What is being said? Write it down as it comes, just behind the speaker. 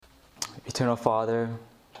Eternal Father,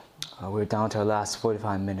 we're down to our last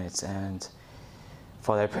 45 minutes, and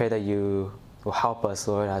Father, I pray that you will help us,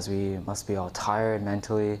 Lord, as we must be all tired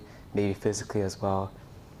mentally, maybe physically as well.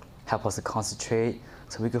 Help us to concentrate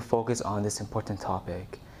so we can focus on this important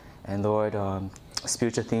topic. And Lord,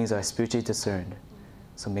 spiritual things are spiritually discerned.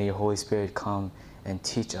 So may your Holy Spirit come and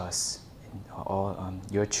teach us all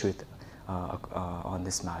your truth on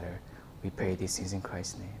this matter. We pray these things in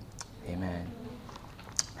Christ's name. Amen.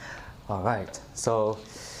 All right. So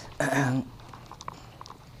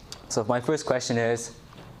my first question is,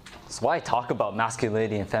 so why talk about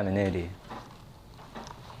masculinity and femininity?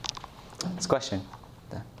 This question.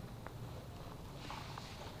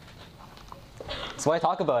 So why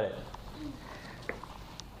talk about it?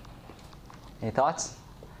 Any thoughts?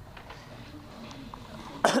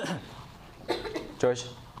 George? It's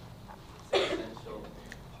an essential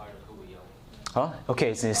part of who we are. Huh? Okay,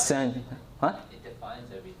 it's an essential. Huh? It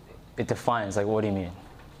defines everything. It defines, like, what do you mean?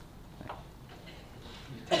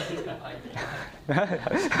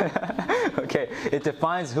 Okay, it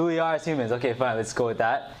defines who we are as humans. Okay, fine, let's go with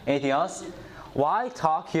that. Anything else? Why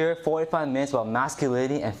talk here 45 minutes about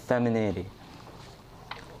masculinity and femininity?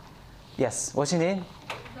 Yes, what's your name?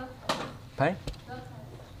 Pardon?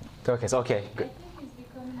 Dorcas, okay. Good. I think it's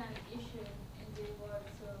becoming an issue in the world,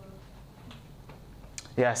 so...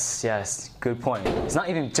 Yes, good point. It's not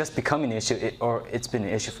even just becoming an issue, it's been an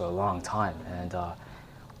issue for a long time, and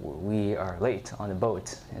we are late on the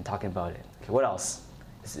boat and talking about it. Okay, what else?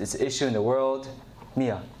 It's an issue in the world.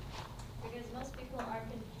 Mia? Because most people are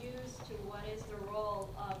confused to what is the role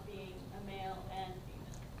of being a male and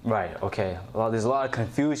female. Right, okay. Well, there's a lot of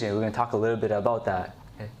confusion. We're going to talk a little bit about that.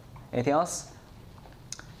 Okay. Anything else?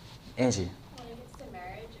 Angie? When it gets to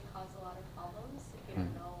marriage, it causes a lot of problems if you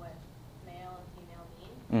don't know what male and female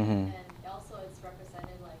mean. Mm-hmm. And also it's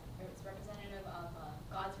representative of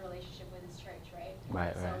God's relationship with His church, right?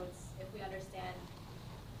 Right. So if we understand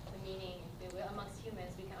the meaning amongst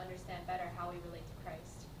humans, we can understand better how we relate to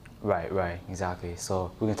Christ. Right, exactly.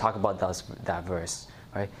 So we're going to talk about that verse,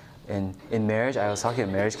 right? In marriage, I was talking to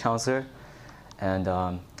a marriage counselor, and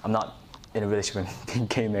I'm not in a relationship with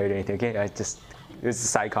getting married or anything, okay? It was a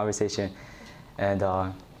side conversation. And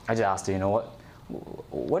I just asked her,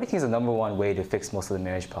 what do you think is the number one way to fix most of the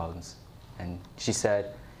marriage problems? And she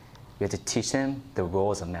said, we have to teach them the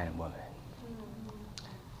roles of man and woman.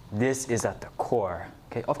 This is at the core.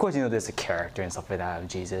 Okay? Of course, there's a character and stuff like that of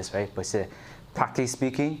Jesus, right? But practically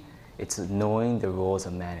speaking, it's knowing the roles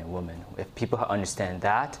of man and woman. If people understand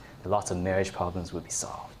that, lots of marriage problems would be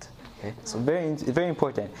solved. Okay? So very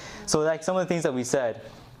important. So like some of the things that we said,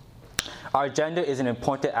 our gender is an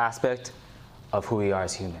important aspect of who we are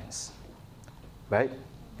as humans, right?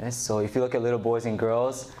 Yes? So if you look at little boys and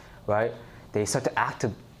girls, right, they start to act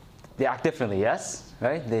differently, yes,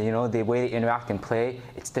 right? The way they interact and play,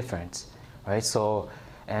 it's different, right? So,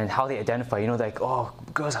 and how they identify, like, oh,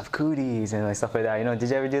 girls have cooties and like stuff like that. Did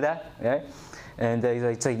you ever do that? Right? And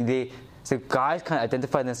so guys kind of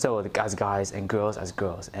identify themselves as guys and girls as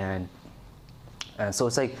girls, and so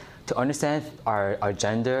it's like to understand our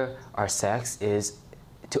gender, our sex is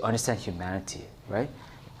to understand humanity, right?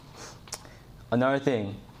 Another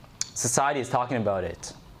thing, society is talking about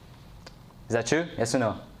it. Is that true? Yes or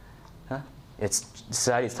no? Huh?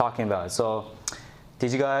 Society is talking about it. So,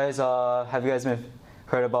 have you guys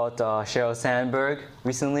heard about Sheryl Sandberg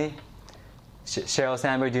recently? Sheryl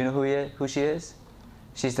Sandberg, do you know who she is?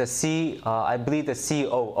 She's I believe the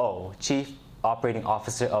COO, Chief Operating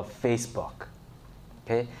Officer of Facebook.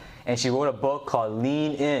 Okay, and she wrote a book called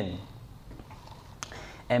Lean In.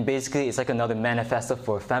 And basically, it's like another manifesto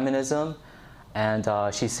for feminism. And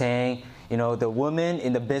she's saying, the women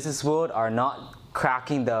in the business world are not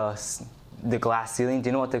cracking the glass ceiling. Do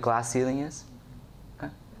you know what the glass ceiling is? Huh?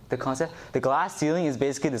 The concept? The glass ceiling is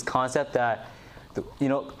basically this concept that,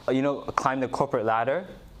 climb the corporate ladder,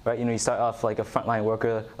 right? You start off like a frontline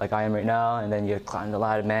worker like I am right now, and then you climb the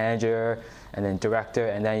ladder manager, and then director,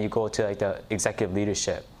 and then you go to like the executive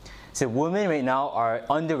leadership. So women right now are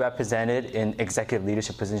underrepresented in executive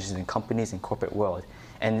leadership positions in companies and corporate world.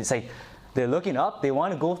 And it's like they're looking up, they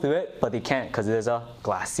want to go through it, but they can't because there's a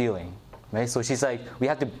glass ceiling, right? So she's like, we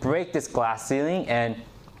have to break this glass ceiling, and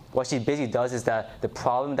what she basically does is that the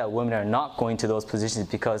problem that women are not going to those positions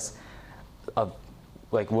because of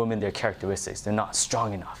like women, their characteristics. They're not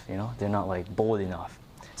strong enough, they're not like bold enough.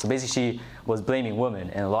 So basically she was blaming women,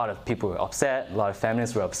 and a lot of people were upset, a lot of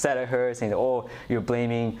feminists were upset at her, saying that, oh, you're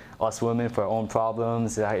blaming us women for our own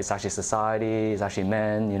problems, it's actually society, it's actually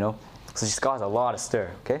men, So she's caused a lot of stir,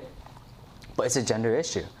 okay? But it's a gender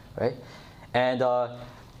issue, right? And do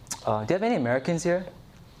you have any Americans here?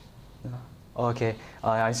 No. Okay,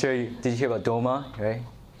 I'm sure did you hear about DOMA, right?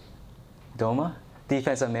 DOMA,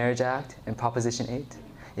 Defense of Marriage Act, and Proposition 8.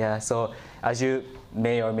 Yeah, so as you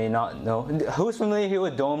may or may not know, who's familiar here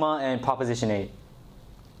with DOMA and Proposition 8?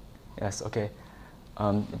 Yes, okay.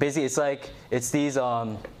 Basically, it's these.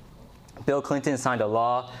 Bill Clinton signed a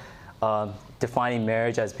law defining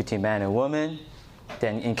marriage as between man and woman.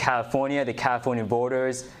 Then in California, the California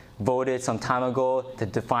voters voted some time ago to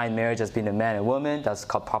define marriage as being a man and woman. That's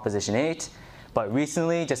called Proposition 8. But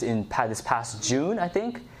recently, just in this past June, I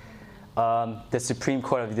think, the Supreme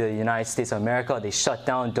Court of the United States of America, they shut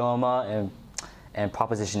down DOMA and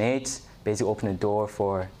Proposition 8, basically opened the door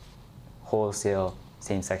for wholesale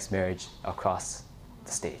same-sex marriage across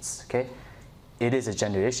the states. Okay, it is a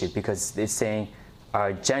gender issue because it's saying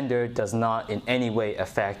our gender does not in any way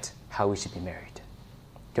affect how we should be married.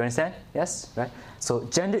 Do you understand? Yes, right? So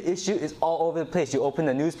gender issue is all over the place. You open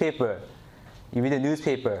the newspaper, you read the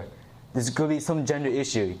newspaper, there's going to be some gender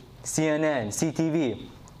issue. CNN, CTV,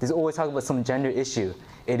 there's always talking about some gender issue.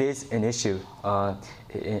 It is an issue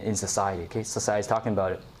in society. Okay, society's talking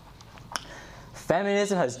about it.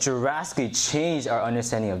 Feminism has drastically changed our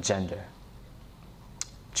understanding of gender.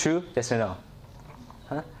 True? Yes or no?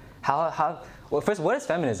 Huh? Well, first, what is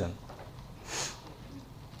feminism?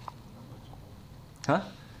 Huh?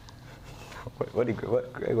 What did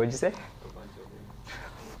you say?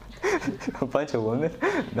 A bunch of women?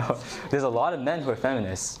 No. There's a lot of men who are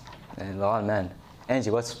feminists. And a lot of men.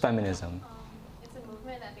 Angie, what's feminism? It's a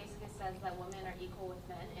movement that basically says that women are equal with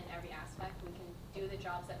men in every aspect. We can do the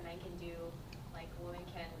jobs that men can do. Like women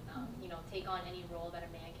can, take on any role that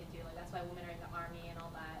a man can do. Like that's why women are in the army and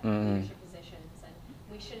all that, leadership positions. And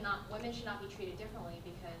women should not be treated differently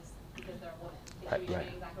because they're women. They should be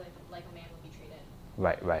treated exactly like a man would be treated.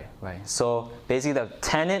 Right. So basically, the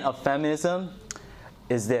tenet of feminism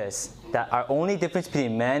is this: that our only difference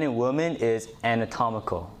between man and woman is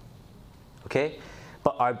anatomical. Okay?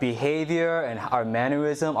 But our behavior and our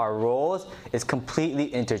mannerism, our roles, is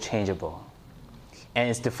completely interchangeable. And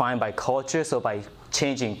it's defined by culture, so by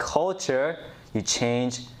changing culture, you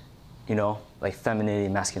change, like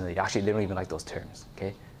femininity, masculinity. Actually, they don't even like those terms,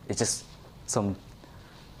 okay? It's just some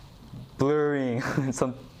blurring,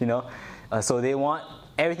 so they want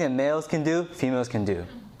everything that males can do, females can do.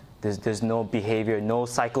 There's no behavior, no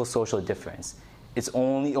psychosocial difference. It's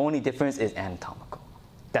only difference is anatomical.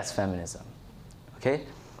 That's feminism. Okay?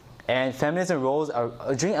 And feminism roles are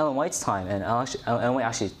during Ellen White's time, and Ellen White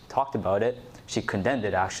actually talked about it. She condemned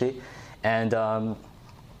it actually, and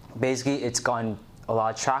basically it's gotten a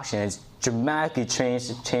lot of traction. It's dramatically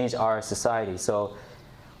changed our society. So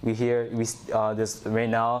we hear this right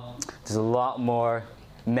now. There's a lot more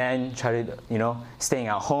men try to staying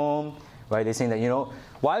at home, right? They're saying that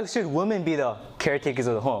why should women be the caretakers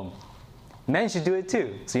of the home? Men should do it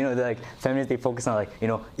too. So they're like feminists. They focus on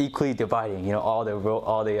equally dividing all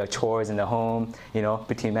the chores in the home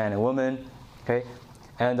between man and woman. Okay,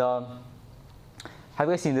 and have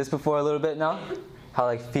you guys seen this before a little bit now?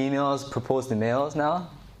 How females propose to males now?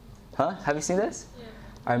 Huh? Have you seen this? Yeah.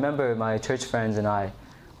 I remember my church friends and I,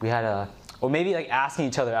 we had or maybe asking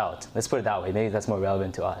each other out. Let's put it that way. Maybe that's more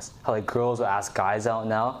relevant to us. How girls will ask guys out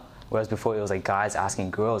now, whereas before it was guys asking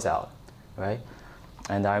girls out, right?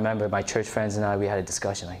 And I remember my church friends and I, we had a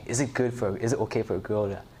discussion is it okay for a girl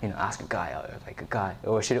to ask a guy out, a guy,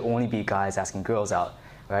 or should it only be guys asking girls out,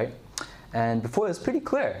 right? And before it was pretty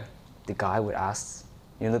clear. The guy would ask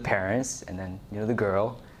the parents and then the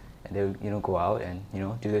girl, and they would go out and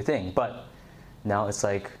do their thing. But now it's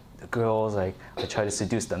the girls they try to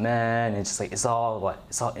seduce the man, and it's just it's all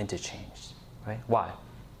interchanged, right? Why?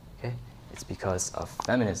 Okay, it's because of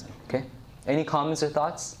feminism. Okay, any comments or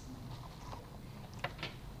thoughts?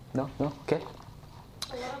 No? Okay.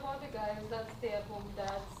 A lot about the guys that stay at home,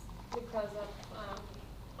 that's because of,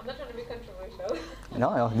 I'm not trying to be controversial.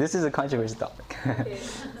 No, this is a controversial topic. Okay,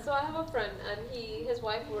 so I have a friend and his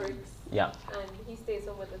wife works. Yeah. And he stays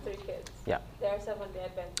home with the 3 kids. Yeah. They are Seventh-day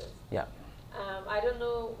Adventists. Yeah. I don't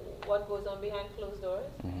know what goes on behind closed doors,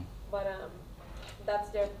 but that's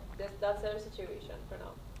their situation for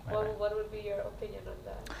now. What would be your opinion on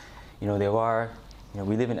that?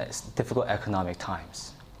 We live in difficult economic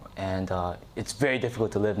times. And it's very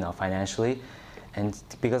difficult to live now financially, and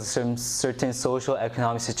because of certain social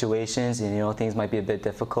economic situations, things might be a bit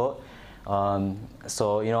difficult.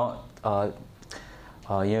 So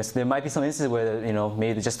there might be some instances where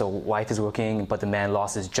maybe just the wife is working, but the man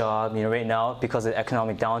lost his job. Right now because of the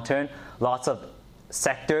economic downturn, lots of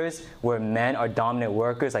sectors where men are dominant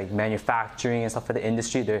workers, like manufacturing and stuff for the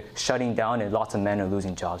industry, they're shutting down, and lots of men are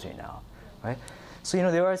losing jobs right now, right? So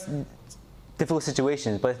there are difficult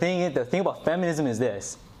situations, but the thing about feminism is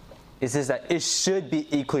this: It says that it should be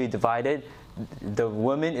equally divided. The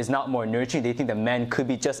woman is not more nurturing. They think that men could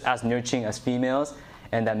be just as nurturing as females,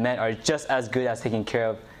 and that men are just as good as taking care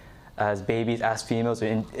of as babies as females.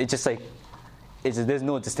 It's just like, there's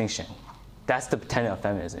no distinction. That's the tenet of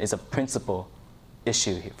feminism. It's a principle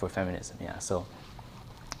issue here for feminism. Yeah. So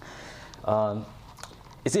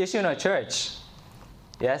it's an issue in our church.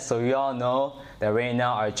 Yes. So we all know that right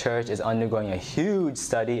now our church is undergoing a huge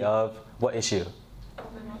study of what issue?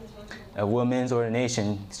 A women's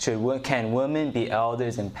ordination. Can women be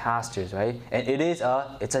elders and pastors, right? And it's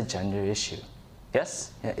a gender issue.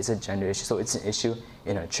 Yes? Yeah, it's a gender issue. So it's an issue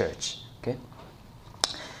in our church. Okay?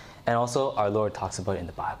 And also our Lord talks about it in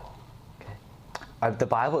the Bible. Okay? The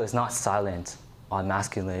Bible is not silent on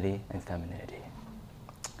masculinity and femininity.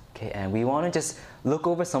 Okay? And we want to just look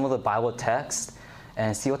over some of the Bible texts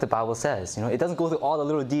and see what the Bible says. It doesn't go through all the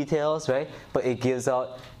little details, right? But it gives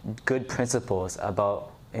out good principles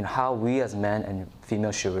about how we as men and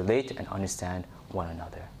females should relate and understand one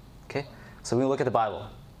another. Okay? So we're going to look at the Bible.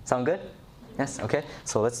 Sound good? Yes? Okay?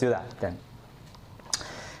 So let's do that then.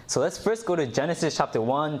 So let's first go to Genesis chapter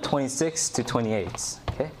 1, 26 to 28.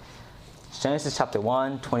 Okay? Genesis chapter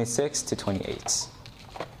 1, 26 to 28.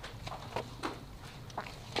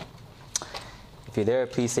 If you're there,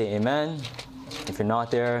 please say amen. If you're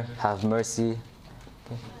not there, have mercy.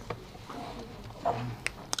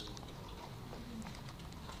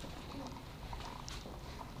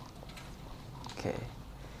 Okay.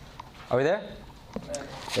 Are we there?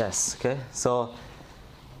 Yes. Okay. So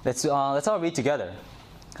let's all read together.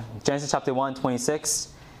 Genesis chapter 1,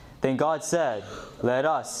 26. Then God said, "Let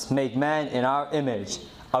us make man in our image,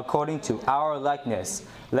 according to our likeness.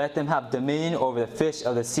 Let them have dominion over the fish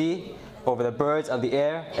of the sea, over the birds of the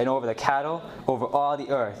air, and over the cattle, over all the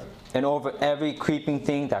earth, and over every creeping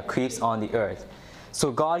thing that creeps on the earth."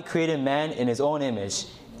 So God created man in his own image.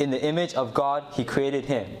 In the image of God, he created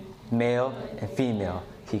him. Male and female,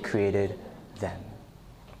 he created them.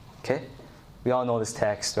 Okay? We all know this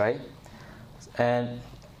text, right? And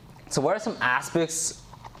so what are some aspects?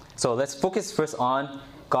 So let's focus first on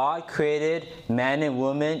God created man and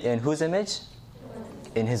woman in whose image?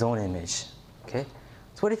 In his own image. Okay?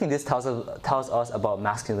 So what do you think this tells us about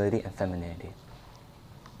masculinity and femininity?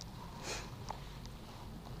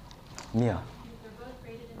 Mia? They're both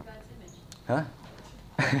created in God's image. Huh?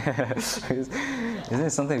 Isn't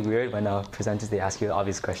it something weird when presenters they ask you the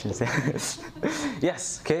obvious questions?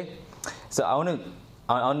 Yes, okay. So I want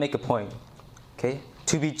to make a point. Okay,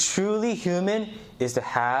 to be truly human is to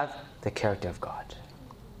have the character of God.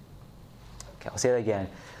 Okay, I'll say that again.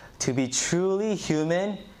 To be truly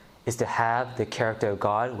human is to have the character of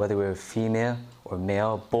God. Whether we're female or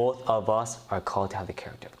male, both of us are called to have the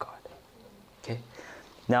character of God. Okay.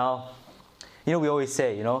 Now, we always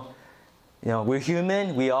say, we're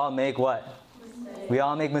human, we all make what? Mistakes. We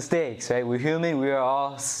all make mistakes, right? We're human, we are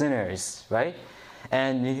all sinners, right?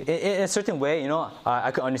 And in a certain way,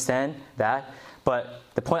 I could understand that. But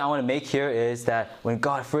the point I want to make here is that when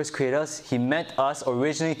God first created us, he meant us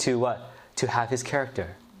originally to what? To have his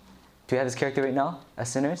character. Do we have his character right now as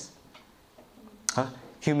sinners? Huh?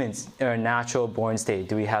 Humans in our natural born state,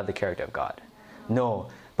 do we have the character of God? No.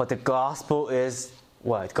 But the gospel is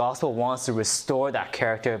what? Gospel wants to restore that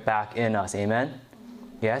character back in us. Amen?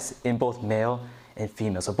 Yes? In both male and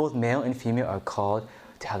female. So both male and female are called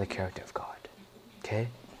to have the character of God. Okay?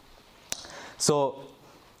 So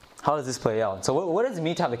how does this play out? So what does it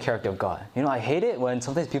mean to have the character of God? I hate it when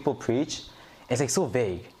sometimes people preach, it's like so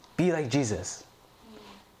vague. Be like Jesus.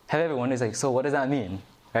 Have you ever wondered, so what does that mean?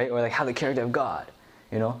 Right? Or have the character of God.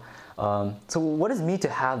 So what does it mean to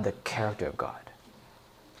have the character of God?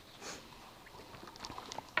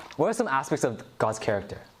 What are some aspects of God's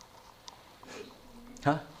character?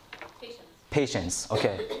 Huh? Patience. Patience.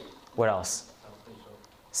 Okay. What else?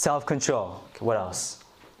 Self-control. Okay, what else?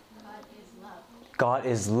 God is love. God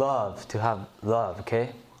is love. To have love.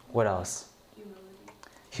 Okay. What else? Humility.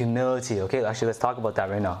 Humility. Okay. Actually, let's talk about that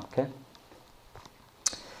right now. Okay.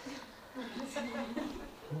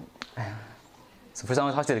 So first, I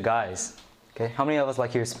want to talk to the guys. Okay. How many of us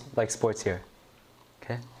like sports here?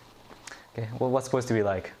 Okay. Okay. Well, what sports do we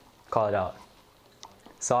like? Call it out.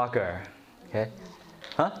 Soccer. Okay.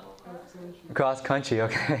 Huh? Cross country.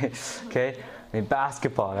 Okay. Okay.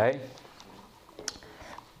 Basketball, right?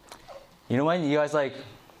 When you guys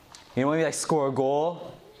when you score a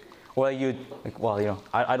goal, or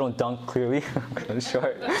I don't dunk clearly because I'm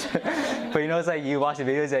short. But it's you watch the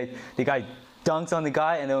videos, the guy dunks on the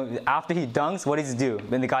guy, and then after he dunks, what does he do?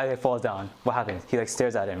 Then the guy falls down. What happens? He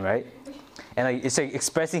stares at him, right? And it's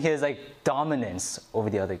expressing his dominance over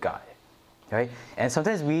the other guy, right? And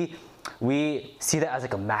sometimes we we see that as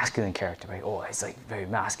like a masculine character, right? Oh, he's like very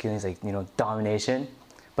masculine. He's like, domination.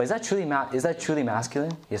 But is that truly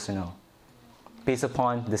masculine? Yes or no? Based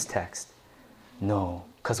upon this text, no.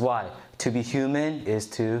 Because why? To be human is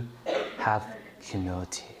to have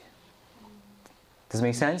humility. Does it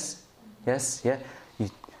make sense? Yes? Yeah?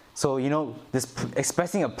 So, this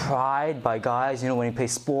expressing a pride by guys, when you play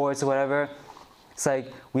sports or whatever, it's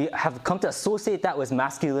like we have come to associate that with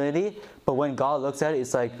masculinity, but when God looks at it,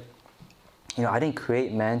 it's like, I didn't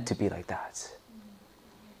create men to be like that.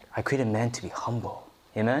 I created men to be humble.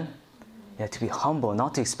 Amen? Yeah, to be humble,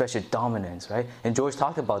 not to express your dominance, right? And George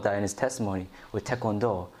talked about that in his testimony with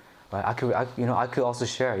Taekwondo, right? I could also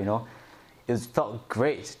share, it felt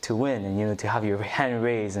great to win and, to have your hand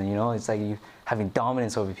raised and, it's like you having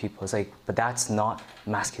dominance over people. It's like, but that's not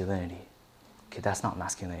masculinity. Okay, that's not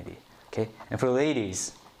masculinity. Okay, and for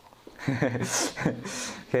ladies,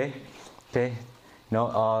 okay,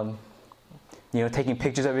 taking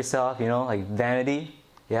pictures of yourself, like vanity,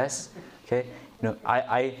 yes, okay.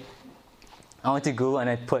 I went to Google and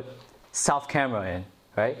I put self camera in,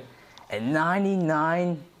 right, and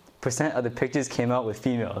 99% of the pictures came out with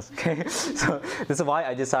females. Okay, so this is why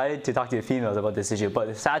I decided to talk to the females about this issue. But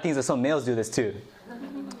the sad thing is that some males do this too.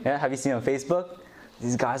 Yeah, have you seen on Facebook?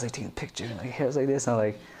 These guys like taking pictures, like hairs like this, and I'm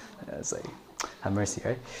like, it's like, have mercy,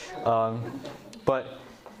 right? But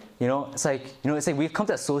it's like we've come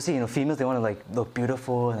to associate, females, they want to like look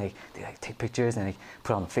beautiful and like they like take pictures and like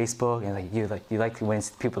put it on Facebook and like you like when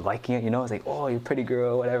people liking it, it's like, oh, you're a pretty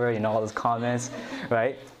girl, whatever, all those comments,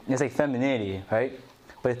 right? And it's like femininity, right?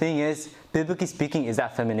 But the thing is, biblically speaking, is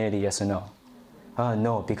that femininity, yes or no?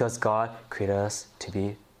 No, because God created us to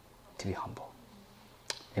be humble.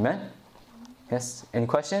 Amen? Yes? Any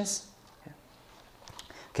questions? Yeah.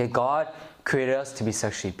 Okay, God created us to be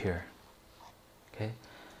sexually pure. Okay?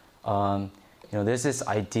 There's this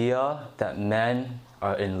idea that men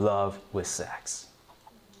are in love with sex.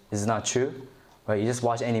 Is it not true? Right? You just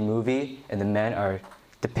watch any movie and the men are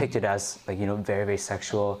depicted as like, very, very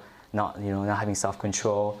sexual, not having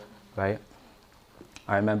self-control, right?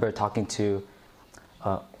 I remember talking to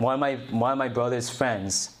one of my brother's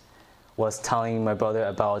friends was telling my brother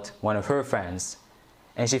about one of her friends,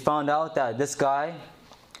 and she found out that this guy,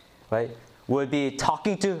 right, would be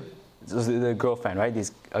talking to the girlfriend,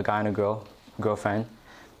 right? A guy and a girlfriend.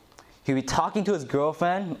 He'd be talking to his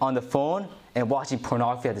girlfriend on the phone and watching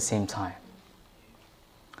pornography at the same time.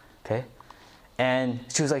 Okay, and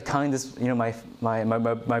she was like telling this, my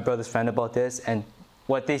brother's friend about this, and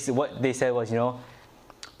what they said was,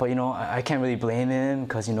 but I can't really blame him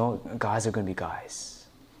because guys are gonna be guys.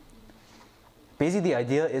 Basically, the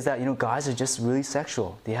idea is that guys are just really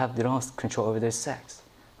sexual. They don't have control over their sex,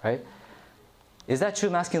 right? Is that true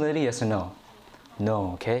masculinity? Yes or no?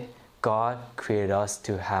 No. Okay. God created us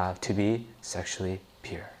to be sexually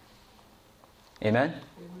pure. Amen.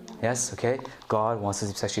 Yes. Okay. God wants us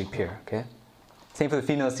to be sexually pure. Okay. Same for the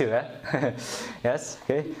females too, right? Yes.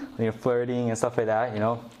 Okay. When you're flirting and stuff like that,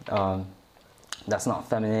 that's not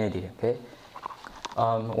femininity. Okay.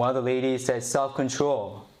 One of the ladies said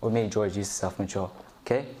self-control, or maybe George used self-control.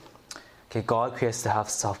 Okay. Okay. God creates us to have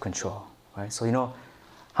self-control, right? So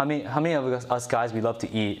how many of us guys, we love to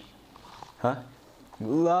eat? Huh? We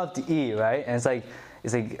love to eat, right? And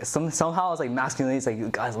it's like somehow it's like masculinity. It's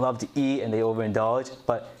like guys love to eat and they overindulge,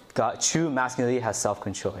 but true masculinity has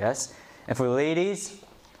self-control. Yes. And for ladies,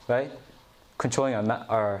 right, controlling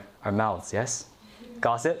our mouths. Yes.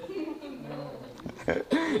 Gossip.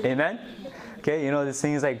 Amen. Okay. This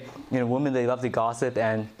thing is like women, they love to gossip,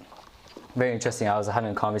 and very interesting. I was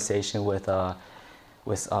having a conversation with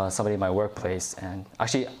somebody in my workplace, and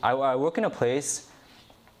actually I work in a place,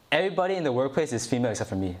 everybody in the workplace is female except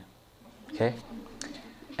for me. Okay,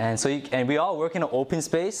 and so we all work in an open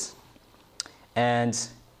space, and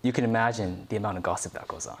you can imagine the amount of gossip that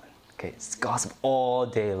goes on. Okay, it's gossip all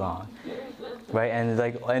day long, right? And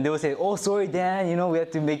they will say, oh, sorry Dan, we have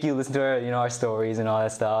to make you listen to our our stories and all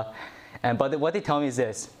that stuff. But what they tell me is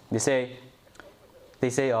this: they say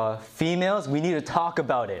females, we need to talk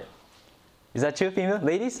about it. Is that true, female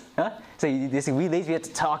ladies? Huh? So they say we ladies, we have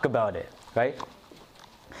to talk about it, right?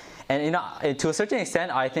 And to a certain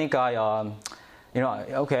extent, I think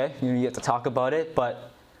okay, you have to talk about it,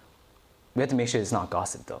 but we have to make sure it's not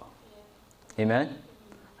gossip, though. Amen.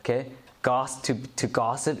 Okay, to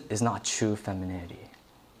gossip is not true femininity.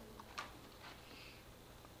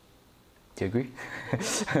 Do you agree?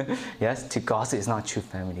 Yes, to gossip is not true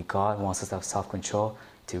femininity. God wants us to have self-control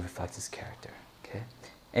to reflect His character. Okay.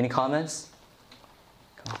 Any comments?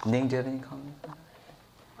 Ning, do you have any comments?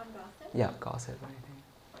 On gossip? Yeah, gossip or anything.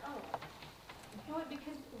 Oh. You know what?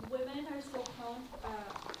 Because women are so prone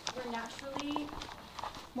we're naturally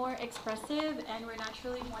more expressive and we're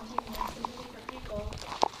naturally wanting more sympathy for people.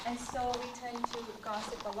 And so we tend to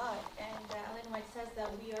gossip a lot. And Ellen White says that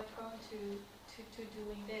we are prone to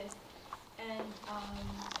doing this. And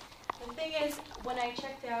the thing is, when I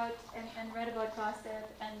checked out and read about gossip,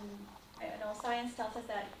 and science tells us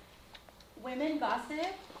that women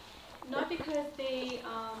gossip not because they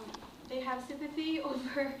have sympathy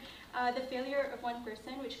over the failure of one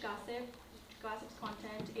person, which gossip's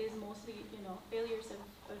content is mostly failures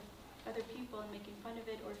of other people and making fun of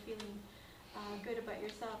it or feeling good about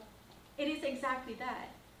yourself. It is exactly that.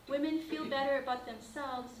 Women feel better about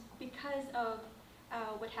themselves because of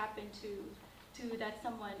what happened to that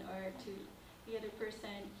someone or to the other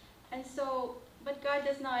person. And so, but God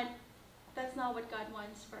does not, that's not what God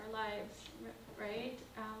wants for our lives, right?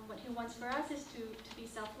 What He wants for us is to be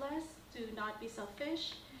selfless, to not be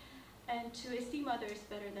selfish, and to esteem others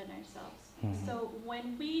better than ourselves. Mm-hmm. So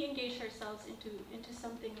when we engage ourselves into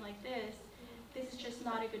something like this is just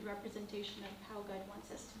not a good representation of how God wants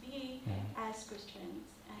us to be as Christians,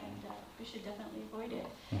 and we should definitely avoid it.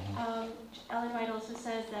 Ellen White also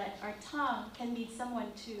says that our tongue can lead someone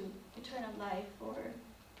to eternal life or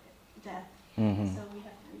death. So we have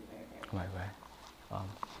to be very, very careful. Right.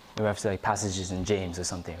 We have to like passages in James or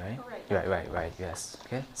something, right? Correct. Right. Yes.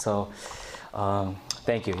 Okay. So,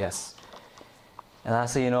 thank you. Yes. And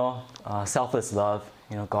lastly, selfless love.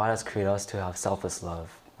 God has created us to have selfless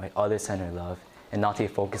love, right? Other-centered love, and not to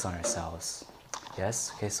focus on ourselves.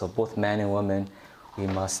 Yes. Okay. So both men and women, we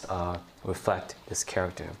must reflect this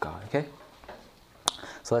character of God. Okay.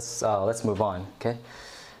 So let's move on. Okay.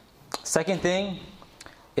 Second thing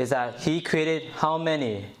is that He created how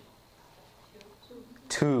many?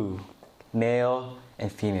 Two, male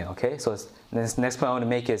and female. Okay. So this next point I want to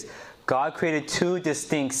make is God created two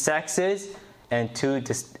distinct sexes and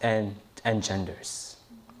and genders.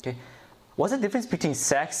 Okay. What's the difference between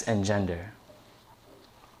sex and gender?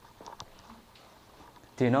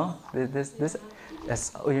 Do you know? This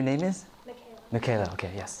your name is? Michaela.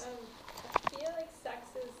 Okay, yes. I feel like sex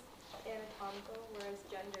is anatomical, whereas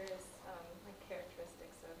gender is like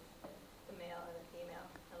characteristics of the male and the female,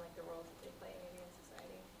 and like the roles that they play maybe in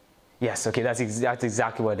society. Yes, okay, that's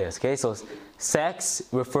exactly what it is. Okay, so sex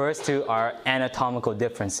refers to our anatomical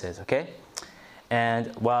differences, okay?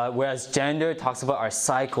 And whereas gender talks about our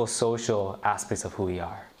psychosocial aspects of who we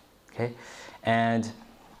are, okay? And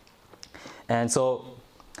so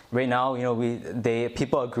right now,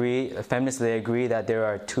 people agree, feminists, they agree that there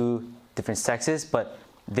are two different sexes, but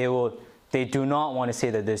they do not want to say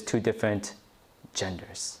that there's two different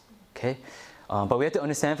genders, okay? But we have to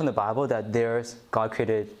understand from the Bible that God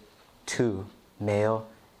created two, male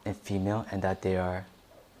and female, and that they're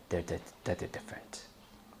different.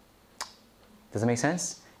 Does that make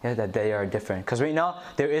sense? Yeah, that they are different. Because right now,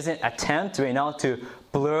 there is an attempt right now to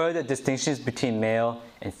blur the distinctions between male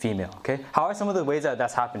and female. Okay? How are some of the ways that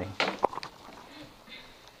that's happening?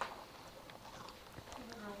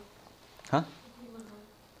 Huh?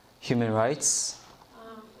 Human rights?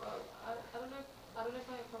 Well, I don't know if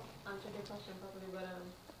I answered your question properly, but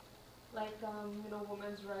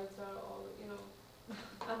women's rights are all,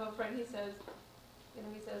 I have a friend, he says,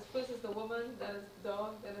 first is the woman, then is the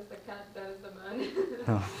dog, then is the cat, then is the man.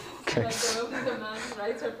 Oh, okay. Like the man's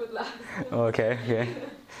rights are put last. Okay.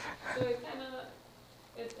 So it kind of,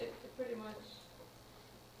 it pretty much,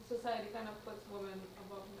 society kind of puts women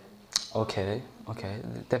above men. Okay.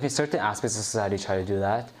 Definitely certain aspects of society try to do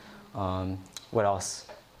that. What else?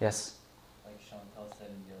 Yes? Like Chantal said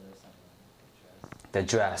in the other sentence, The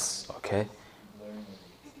dress, okay. blurring of the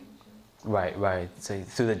distinction. Right. So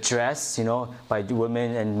through the dress, by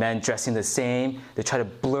women and men dressing the same, they try to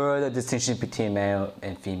blur the distinction between male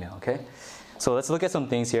and female, okay? So let's look at some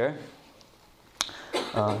things here.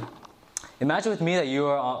 Imagine with me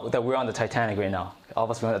that we're on the Titanic right now. All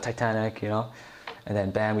of us are on the Titanic, and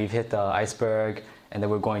then bam, we've hit the iceberg, and then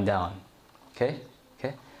we're going down, okay?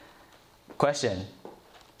 Question,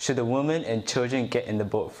 should the women and children get in the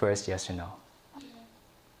boat first, yes or no?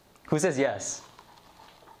 Who says yes?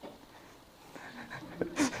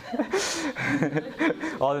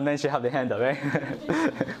 All the men should have their hand up, right?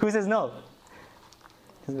 Who says no?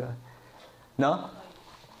 No?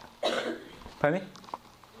 Pardon me?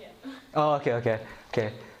 Yeah. Oh, okay.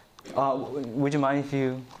 Would you mind if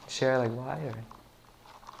you share why? Or?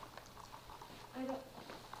 I don't.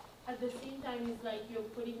 At the same time, it's like you're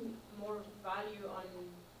putting more value on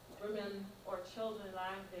women or children's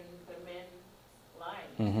lives than the men's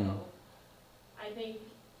lives. Mm-hmm. So I think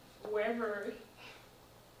whoever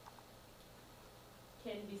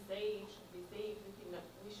can be saved should be saved.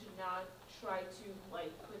 We should not try to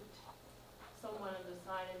put someone on the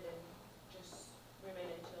side and then just women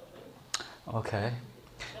and children. Okay.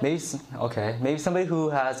 Maybe somebody who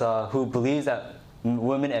has who believes that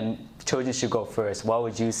women and children should go first. What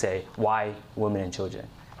would you say? Why women and children?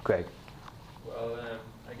 Greg. Well,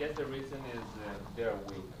 I guess the reason is they are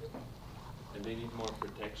weak and they need more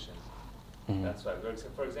protection. Mm-hmm. That's why.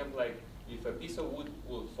 For example, like if a piece of wood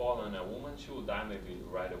will fall on a woman, she will die maybe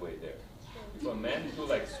right away there. If a man will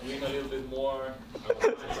like swing a little bit more,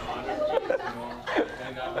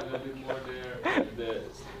 hang up a little bit more there,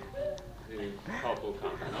 the help will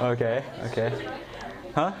come. Okay.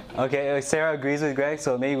 Huh? Okay. Sarah agrees with Greg.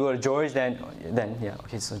 So maybe we'll go to George. Then yeah.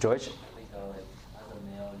 Okay. So George. I think like as a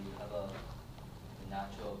male, you have a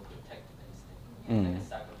natural protective instinct, Mm. like a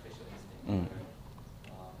sacrificial instinct. Mm. Where,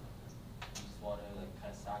 you just want to like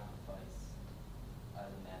kind of sacrifice as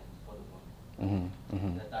a man for the woman. Mm-hmm.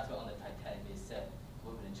 Mm-hmm. That's why on the Titanic they said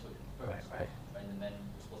women and children first, Right. and the men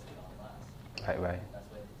were supposed to be on last. Right. That's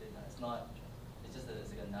why they did that. It's not. It's just that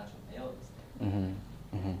it's like a natural male instinct. Mm-hmm.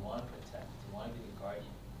 Mm-hmm. You want to protect. You want to be the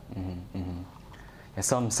guardian. Mm-hmm. Mm-hmm. Yeah,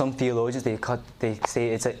 some theologians they say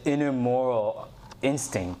it's an inner moral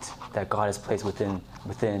instinct that God has placed within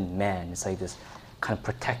man. It's like this kind of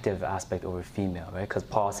protective aspect over female, right? Because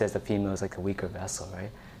Paul says the female is like a weaker vessel,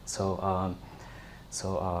 right? So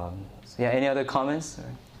yeah. Any other comments?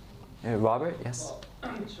 Robert, yes.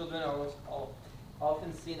 Well, children are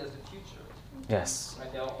often seen as the future. Yes.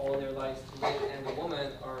 Right, they have all their lives to live, and the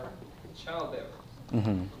women are childbearers.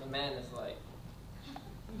 Mm-hmm. The man is like.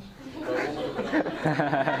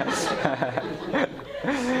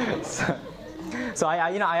 so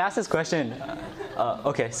I asked this question.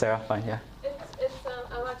 Okay, Sarah, fine, yeah.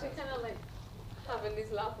 I'm actually kind of like having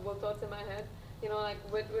these laughable thoughts in my head, like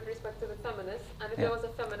with respect to the feminists. And if there was a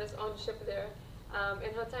feminist on ship there,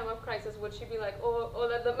 in her time of crisis, would she be like, oh,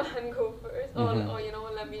 let the man go first, Mm-hmm.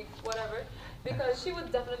 or let me, whatever? Because she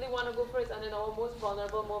would definitely want to go first, and in our most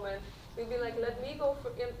vulnerable moment, we'd be like, let me go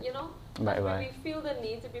for, Right. We feel the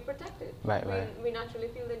need to be protected. Right. We naturally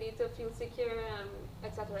feel the need to feel secure,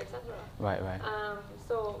 etc., etc. Right.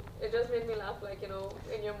 So it just made me laugh, like, in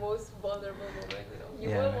your most vulnerable moment, you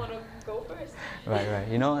Yeah. will want to go first. Right.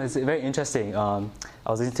 It's very interesting. I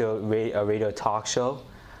was listening to a radio talk show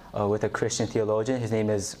with a Christian theologian. His name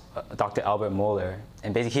is Dr. Albert Mohler.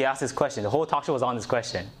 And basically he asked this question. The whole talk show was on this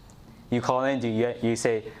question. You call in, you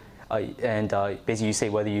say, basically you say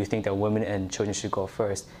whether you think that women and children should go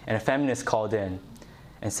first. And a feminist called in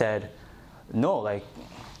and said, no, like,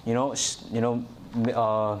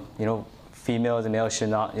 females and males should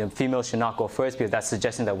not, females should not go first because that's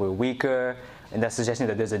suggesting that we're weaker, and that's suggesting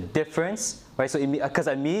that there's a difference, right? So, because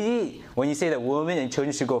immediately when you say that women and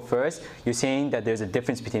children should go first, you're saying that there's a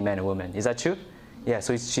difference between men and women. Is that true? Yeah.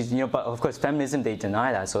 So she's, but of course, feminism, they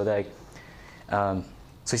deny that. So like, so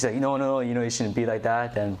she's like, no, it shouldn't be like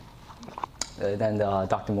that. Then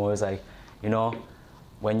Dr. Moore is like,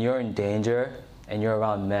 when you're in danger and you're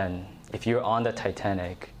around men, if you're on the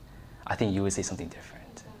Titanic, I think you would say something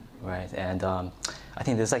different, right? And I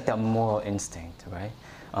think there's like that moral instinct, right?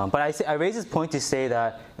 But I raise this point to say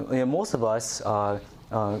that most of us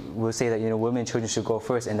will say that women and children should go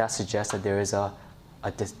first, and that suggests that there is a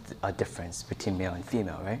difference between male and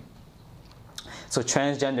female, right? So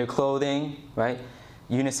transgender clothing, right?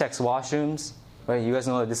 Unisex washrooms, right? You guys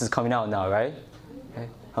know that this is coming out now, right? Okay.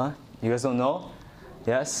 Huh? You guys don't know?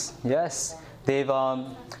 Yes. They're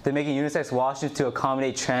making unisex washrooms to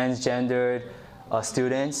accommodate transgendered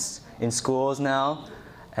students in schools now.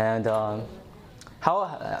 And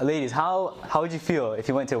ladies, how would you feel if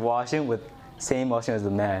you went to a washroom with same washroom as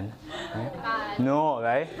the man? Right? No,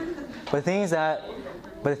 right? But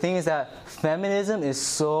the thing is that feminism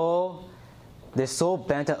is they're so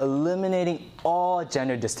bent on eliminating all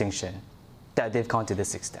gender distinction that they've gone to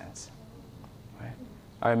this extent. Right?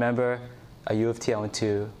 I remember at U of T, I went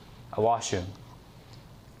to a washroom,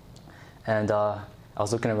 and I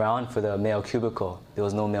was looking around for the male cubicle. There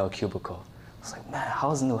was no male cubicle. I was like, man,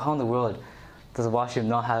 how in the world does a washroom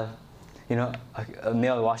not have, a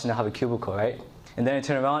male washroom not have a cubicle, right? And then I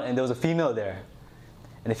turned around and there was a female there,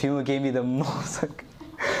 and the female gave me the most like,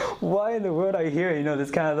 why in the world are you here?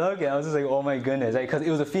 This kind of look. And I was just like, oh my goodness, because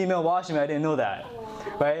it was a female washroom. I didn't know that,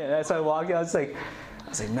 right? And that's why I walked in. I was like,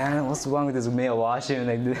 man, what's wrong with this male washroom?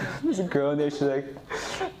 Like, there's a girl in there. She's like,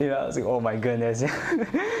 I was like, oh my goodness,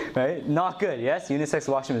 right? Not good. Yes, unisex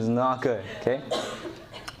washroom is not good. Okay,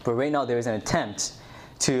 but right now there is an attempt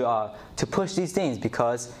to push these things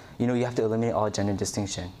because you have to eliminate all gender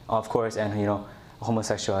distinction, of course, and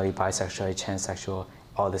homosexuality, bisexuality, transsexual,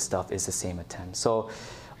 all this stuff is the same attempt. So,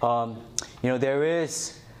 there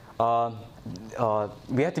is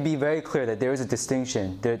we have to be very clear that there is a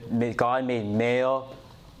distinction. That God made male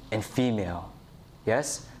and female.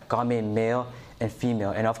 Yes? God made male and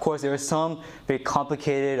female. And of course, there are some very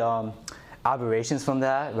complicated aberrations from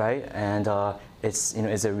that, right? And it's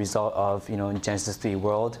a result of in Genesis 3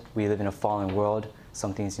 world. We live in a fallen world.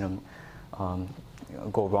 Some things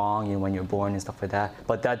go wrong when you're born and stuff like that.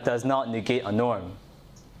 But that does not negate a norm.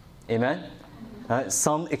 Amen?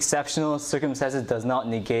 Some exceptional circumstances does not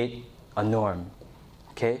negate a norm.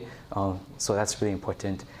 Okay? So that's really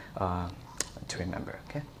important to remember.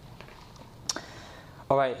 Okay?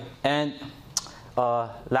 All right. And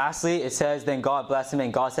lastly, it says, then God blessed them,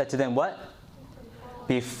 and God said to them, what?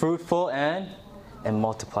 Be fruitful and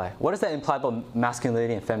multiply. What does that imply about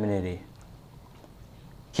masculinity and femininity?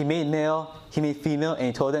 He made male, he made female, and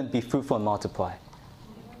he told them, be fruitful and multiply.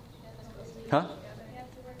 Huh?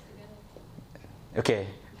 Okay,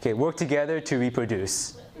 work together to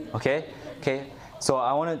reproduce. Okay. So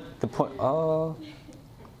I wanted the point. They cannot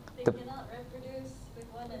reproduce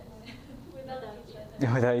without each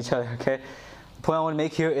other. Without each other. Okay. The point I want to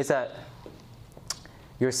make here is that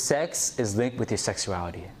your sex is linked with your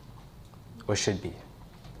sexuality, or should be.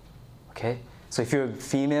 Okay. So if you're a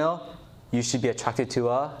female, you should be attracted to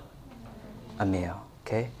a male.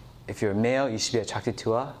 Okay. If you're a male, you should be attracted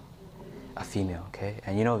to a female. Okay.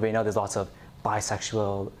 And right now there's lots of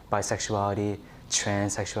bisexuality,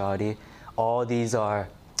 transsexuality. All these are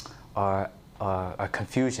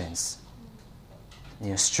confusions,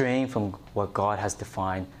 straying from what God has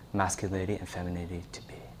defined masculinity and femininity to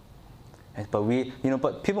be. But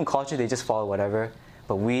but people in culture, they just follow whatever.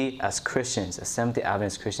 But we as Christians, as Seventh-day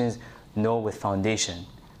Adventist Christians, know with foundation.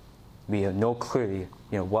 We know clearly,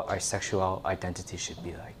 what our sexual identity should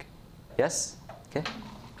be like. Yes? Okay.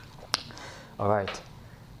 All right.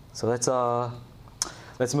 So let's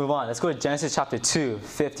move on. Let's go to Genesis chapter 2,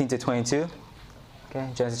 15 to 22. Okay,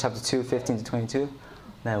 Genesis chapter 2, 15 to 22.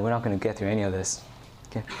 Man, we're not going to get through any of this.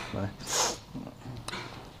 Okay.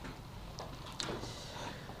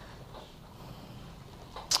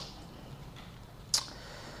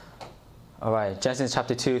 All right, Genesis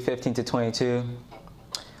chapter 2, 15 to 22.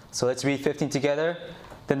 So let's read 15 together.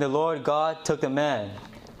 Then the Lord God took the man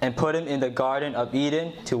and put him in the Garden of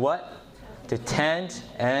Eden to what? To tend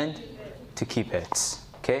and to keep it.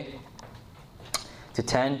 Okay? To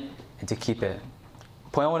tend and to keep it.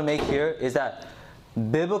 The point I want to make here is that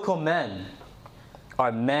biblical men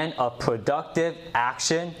are men of productive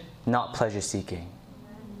action, not pleasure seeking.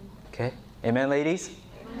 Okay? Amen, ladies?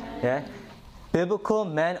 Amen. Yeah? Biblical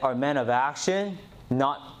men are men of action,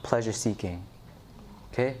 not pleasure seeking.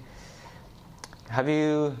 Okay? Have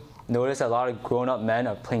you noticed a lot of grown-up men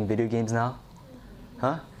are playing video games now?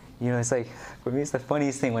 Huh? It's like, for me, it's the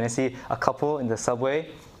funniest thing when I see a couple in the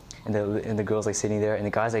subway, and the girl's like sitting there, and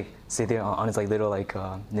the guy's like sitting there on his like little like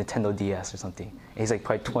Nintendo DS or something. And he's like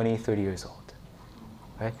probably 20, 30 years old.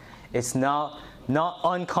 Right? It's now not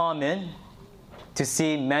uncommon to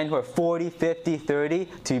see men who are 40, 50, 30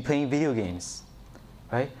 to be playing video games.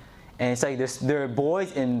 Right? And it's like there are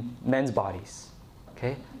boys in men's bodies.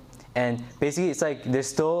 Okay? And basically it's like they're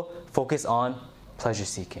still focused on pleasure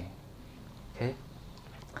seeking. Okay?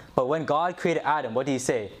 But when God created Adam, what did he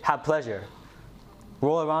say? Have pleasure.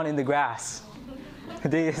 Roll around in the grass.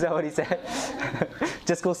 Is that what he said?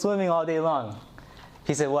 Just go swimming all day long.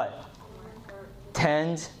 He said what?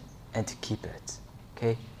 Tend and to keep it.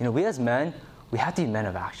 Okay? We as men, we have to be men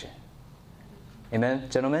of action. Amen,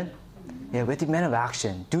 gentlemen? Yeah, we have to be men of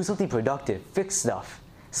action. Do something productive. Fix stuff.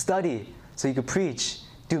 Study so you can preach.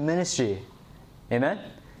 Do ministry. Amen?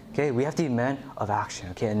 Okay, we have to be men of action,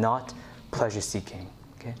 okay, and not pleasure seeking.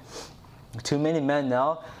 Okay? Too many men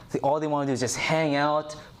now, all they want to do is just hang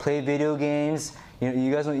out, play video games.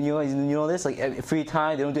 You guys know this? Like free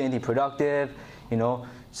time, they don't do anything productive.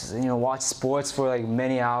 Just watch sports for like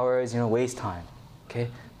many hours. Waste time. Okay,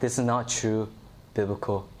 this is not true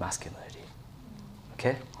biblical masculinity.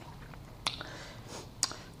 Okay.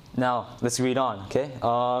 Now let's read on. Okay.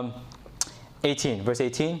 18, verse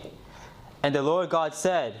 18. And the Lord God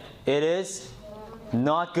said, it is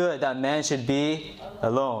not good that man should be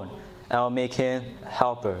alone. I will make him a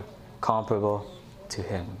helper comparable to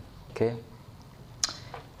him. Okay?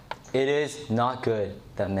 It is not good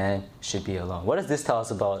that man should be alone. What does this tell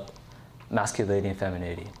us about masculinity and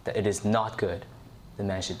femininity? That it is not good that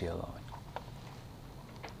man should be alone.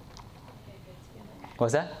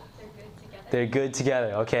 What's that? They're good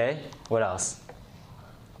together. Okay. What else?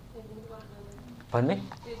 Pardon me?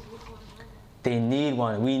 They need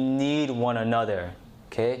one. We need one another.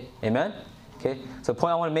 Okay? Amen? Okay? So the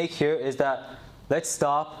point I want to make here is that let's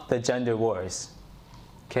stop the gender wars.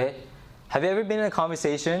 Okay? Have you ever been in a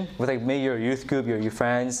conversation with like maybe your youth group, your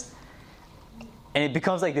friends, and it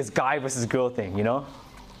becomes like this guy versus girl thing, you know?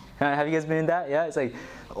 Have you guys been in that? Yeah, it's like,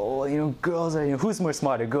 oh, you know, girls are, you know, who's more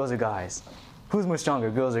smarter, girls or guys? Who's more stronger,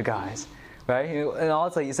 girls or guys? Right? You know, and all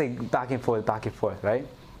it's like back and forth, right?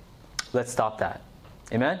 Let's stop that.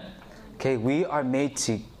 Amen? Okay, we are made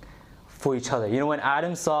for each other. You know, when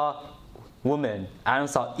Adam saw Adam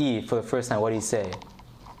saw Eve for the first time, what did he say?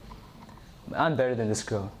 I'm better than this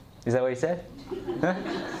girl. Is that what he said?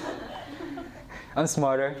 I'm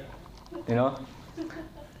smarter, you know?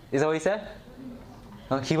 Is that what he said?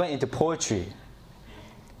 He went into poetry.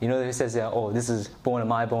 You know, he says, oh, this is bone of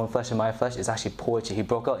my bone, flesh of my flesh. It's actually poetry. He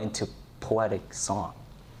broke out into poetic song.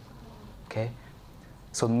 Okay?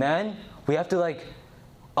 So men, we have to like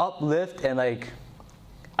uplift and like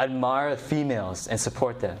admire females and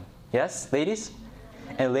support them. Yes, ladies?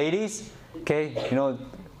 And ladies, okay, you know,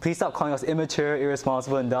 please stop calling us immature,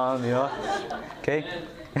 irresponsible, and dumb, you know? Okay?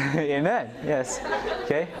 Amen. Yes.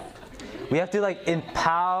 Okay? We have to like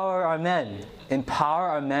empower our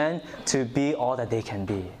men to be all that they can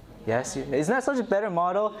be. Yes? Isn't that such a better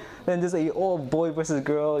model than just like, oh, boy versus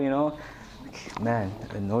girl, you know? Man,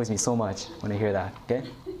 it annoys me so much when I hear that. Okay?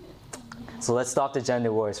 So let's stop the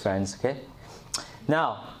gender wars, friends. Okay?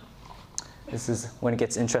 Now, this is when it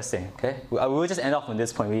gets interesting. Okay? We will just end off on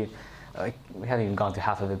this point. We haven't even gone to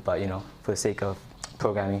half of it, but you know, for the sake of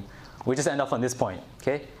programming, we'll just end off on this point.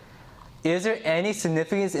 Okay? Is there any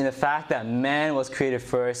significance in the fact that man was created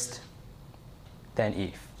first, then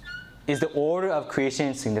Eve? Is the order of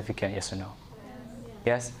creation significant? Yes or no?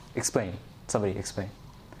 Yes? Explain. Somebody explain.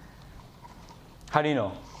 How do you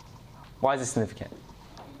know? Why is it significant?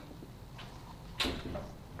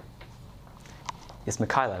 It's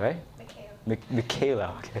Michaela, right?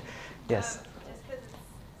 Michaela, okay. Yes. Just because it's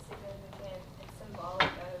significant, it's symbolic of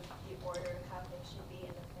the order of how things should be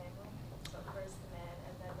in the family. So first the man,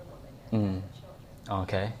 and then the woman, and then the children.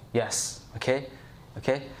 Okay. Yes. Okay.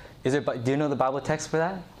 Okay. Do you know the Bible text for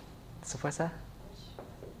that? Supports that?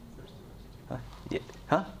 Huh? Yeah.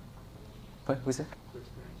 Huh? What? Who's it?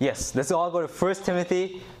 Yes. Let's all go to 1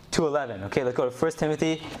 Timothy 2:11. Okay. Let's go to 1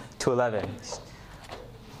 Timothy 2:11.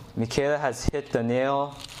 Michaela has hit the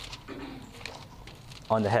nail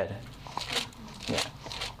on the head. Yeah.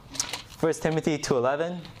 1 Timothy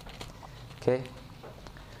 2:11. Okay.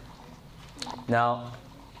 Now,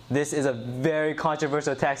 this is a very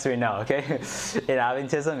controversial text right now, okay? In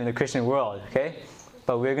Adventism, in the Christian world, okay?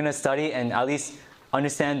 But we're going to study and at least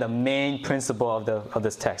understand the main principle of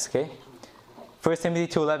this text, okay? 1 Timothy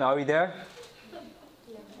 2:11, are we there?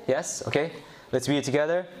 Yes? Okay. Let's read it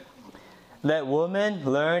together. Let women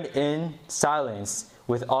learn in silence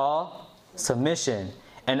with all submission,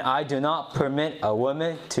 and I do not permit a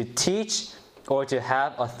woman to teach or to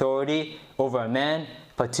have authority over a man,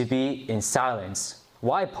 but to be in silence.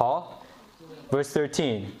 Why, Paul? Verse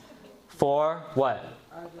 13. For what?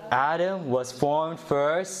 Adam was formed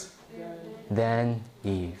first, then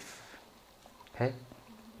Eve. Okay?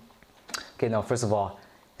 Okay, now first of all,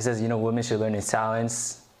 it says, women should learn in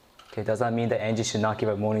silence. Okay, does that mean that Angie should not give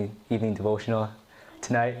her morning, evening devotional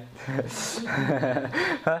tonight?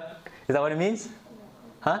 Huh? Is that what it means?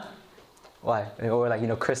 Huh? Why?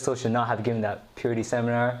 Or Crystal should not have given that purity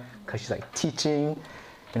seminar because she's teaching.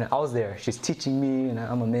 And I was there. She's teaching me, and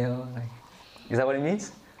I'm a male. Is that what it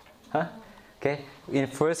means? Huh? Okay. In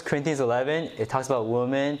 1 Corinthians 11, it talks about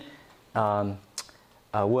women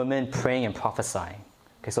praying and prophesying.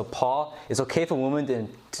 Okay, so Paul, it's okay for women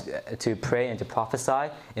to pray and to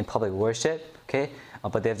prophesy in public worship, okay?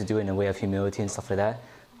 But they have to do it in a way of humility and stuff like that.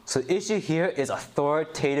 So the issue here is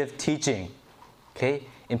authoritative teaching, okay?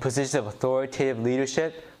 In positions of authoritative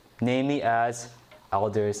leadership, namely as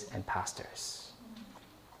elders and pastors.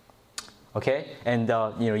 Okay? And,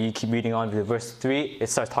 you keep reading on to verse 3, it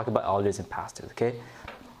starts talking about elders and pastors, okay?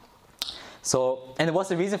 So, and what's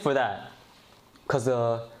the reason for that? Because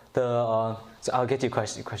so I'll get to your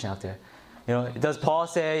question after. Does Paul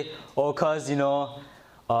say, because,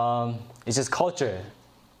 it's just culture?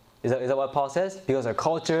 Is that what Paul says? Because our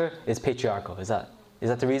culture is patriarchal. Is that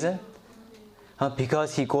the reason?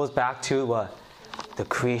 Because he goes back to what? The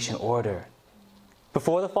creation order.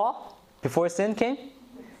 Before the fall? Before sin came?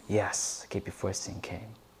 Yes. Okay, before sin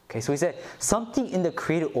came. Okay, so he said, something in the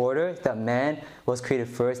created order that man was created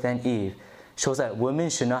first, then Eve, shows that women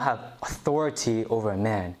should not have authority over a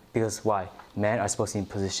man. Because why? Men are supposed to be in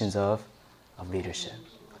positions of leadership.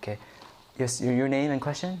 Okay. Yes, your name and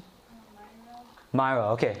question?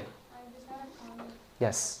 Myra, okay. I just had a comment.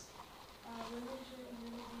 Yes. Women shouldn't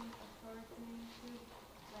really be authoritative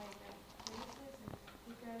places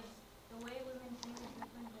because the way women think is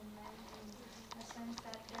different than men in the sense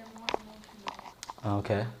that they're more emotional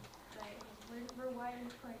Okay. Like, we're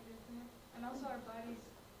wired quite different. And also our bodies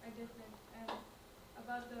are different. And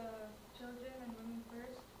about the children and women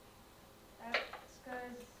first, that's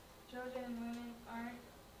because children and women aren't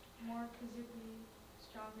more physically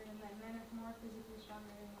stronger than men. Men are more physically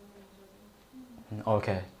stronger than women and children.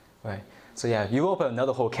 Okay, right. So yeah, you open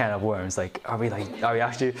another whole can of worms. Like, are we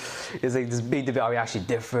actually? It's like this big debate. Are we actually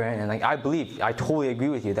different? And like, I totally agree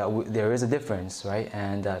with you that there is a difference, right?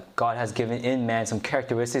 And that God has given in man some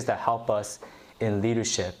characteristics that help us in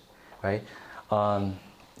leadership, right?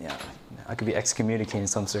 Yeah, I could be excommunicated in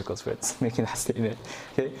some circles for making that statement.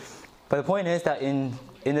 Okay, but the point is that in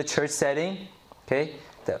the church setting, okay,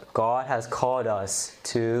 that God has called us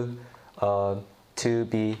to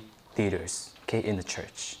be leaders, okay, in the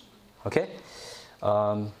church. Okay?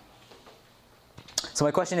 So my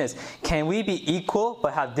question is, can we be equal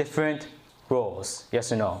but have different roles?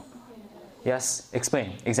 Yes or no? Yes?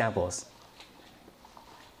 Explain. Examples.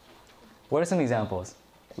 What are some examples?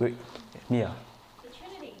 Mia? The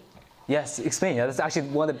Trinity. Yes, explain. Yeah, that's actually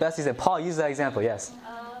one of the best examples. Paul, use that example. Yes.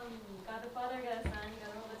 God the Father, God the Son,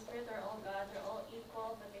 God the Holy Spirit, they're all God. They're all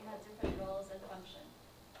equal, but they have different roles and function.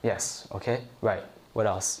 Yes. Okay. Right. What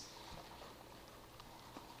else?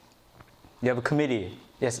 You have a committee.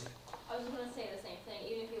 Yes. I was just going to say the same thing.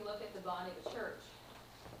 Even if you look at the body of the church,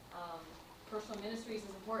 personal ministries is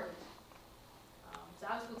important.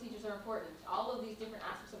 Sabbath school teachers are important. All of these different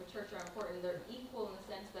aspects of a church are important. They're equal in the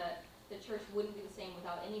sense that the church wouldn't be the same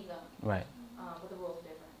without any of them. Right. But the roles are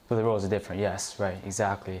different. But the roles are different. Yes. Right.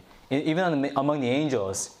 Exactly. Even among the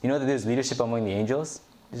angels, you know that there's leadership among the angels.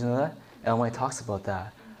 Did you know that? Ellen White talks about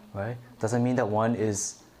that. Right. Doesn't mean that one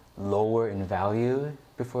is lower in value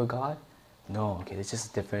before God. No, okay, it's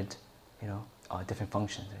just different, different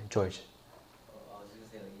functions. Right? George. I was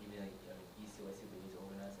just gonna say, like, even like ECYC, we need to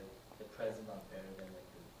organize, like, the president's not better than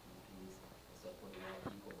like the VPs and stuff, where they're all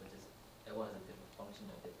equal, but just everyone has a different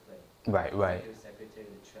function that they play. Right, right. The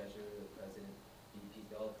secretary, the treasurer, the president,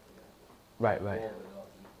 VPs, they all play that. Right, right. All, they're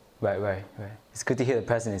all equal. Right. It's good to hear the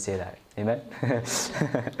president say that. Amen?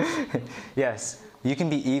 Yes, you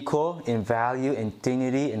can be equal in value, in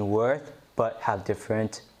dignity, in worth, but have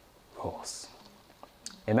different roles.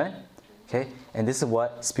 Amen? Okay? And this is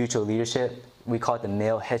what spiritual leadership, we call it the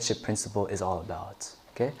male headship principle, is all about.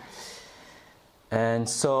 Okay? And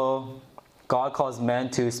so God calls men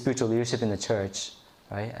to spiritual leadership in the church,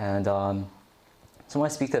 right? And so I want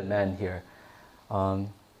to speak to the men here. I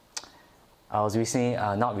was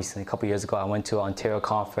a couple years ago, I went to an Ontario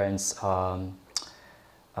conference,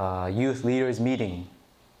 youth leaders meeting.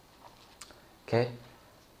 Okay?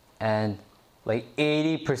 And like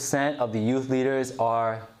 80% of the youth leaders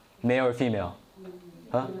are male or female?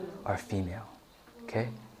 Are female. Okay?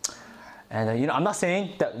 And I'm not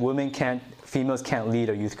saying that females can't lead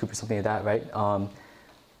a youth group or something like that, right?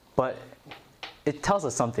 But it tells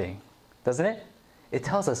us something, doesn't it? It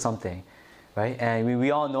tells us something, right? And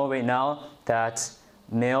we all know right now that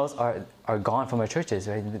males are gone from our churches,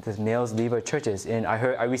 right? The males leave our churches. And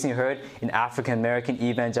I recently heard in African American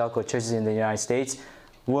evangelical churches in the United States,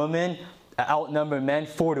 women outnumber men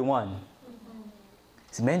 4 to 1.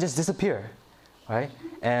 So men just disappear, right?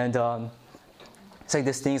 And it's like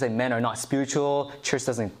these things like men are not spiritual, church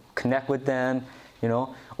doesn't connect with them,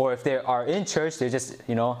 or if they are in church, they're just,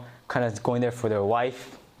 kind of going there for their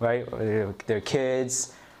wife, right? Or their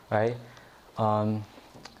kids, right?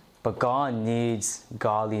 But God needs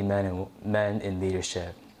godly men in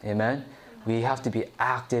leadership. Amen? We have to be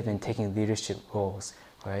active in taking leadership roles,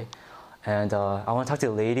 right? And I want to talk to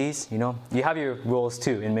the ladies. You have your roles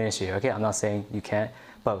too in ministry. Okay, I'm not saying you can't,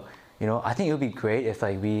 but I think it would be great if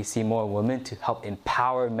we see more women to help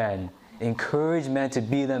empower men, encourage men to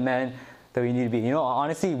be the men that we need to be.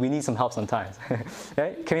 Honestly, we need some help sometimes.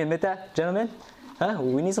 Right? Can we admit that, gentlemen?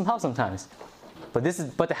 We need some help sometimes. But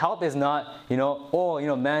the help is not,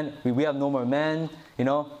 men. We have no more men. We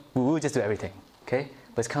will just do everything. Okay?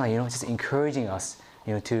 But it's kind of just encouraging us,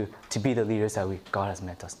 to be the leaders that God has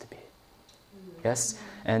meant us to be. Yes?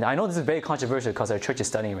 And I know this is very controversial because our church is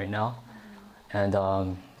studying right now.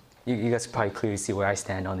 And you guys probably clearly see where I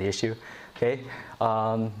stand on the issue. Okay?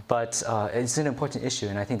 But it's an important issue,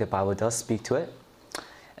 and I think the Bible does speak to it.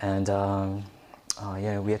 And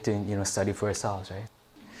we have to study for ourselves, right?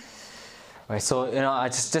 Right. So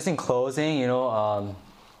just in closing,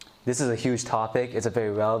 this is a huge topic. It's a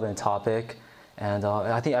very relevant topic, and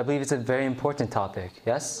I believe it's a very important topic.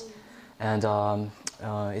 Yes, and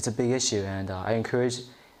it's a big issue, and I encourage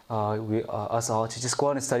us all to just go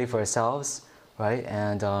out and study for ourselves, right?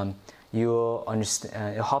 And you will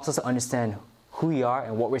understand. It helps us to understand who we are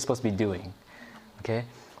and what we're supposed to be doing. Okay,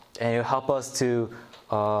 and it'll help us to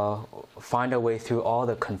find our way through all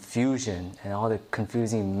the confusion and all the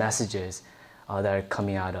confusing messages that are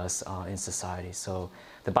coming at us in society. So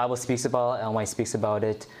the Bible speaks about it, LMI speaks about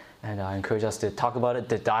it, and I encourage us to talk about it,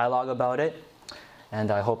 to dialogue about it.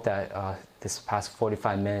 And I hope that this past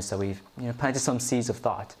 45 minutes that we've planted some seeds of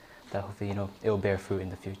thought that hopefully it will bear fruit in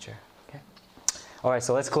the future. Okay. All right,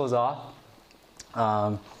 so let's close off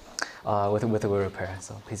with a word of prayer.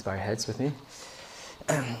 So please bow your heads with me.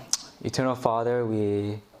 Eternal Father,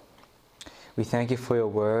 we thank you for your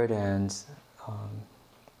word, and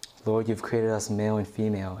Lord, you've created us male and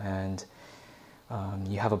female, and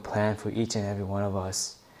you have a plan for each and every one of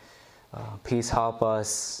us. Please help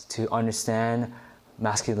us to understand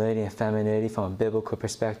masculinity and femininity from a biblical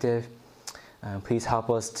perspective. Please help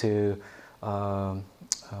us to find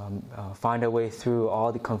our way through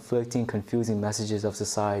all the conflicting, confusing messages of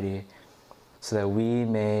society so that we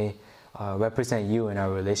may represent you in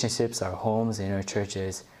our relationships, our homes, and our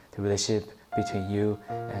churches, the relationship between you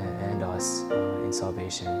and us in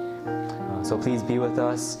salvation. So please be with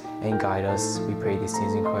us and guide us. We pray these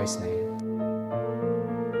things in Christ's name.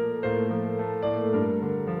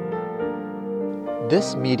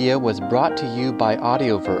 This media was brought to you by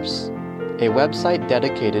Audioverse, a website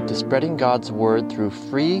dedicated to spreading God's Word through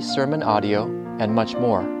free sermon audio and much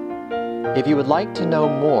more. If you would like to know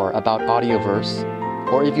more about Audioverse,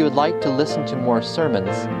 or if you would like to listen to more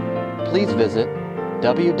sermons, please visit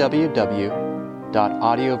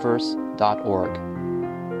www.audioverse.org.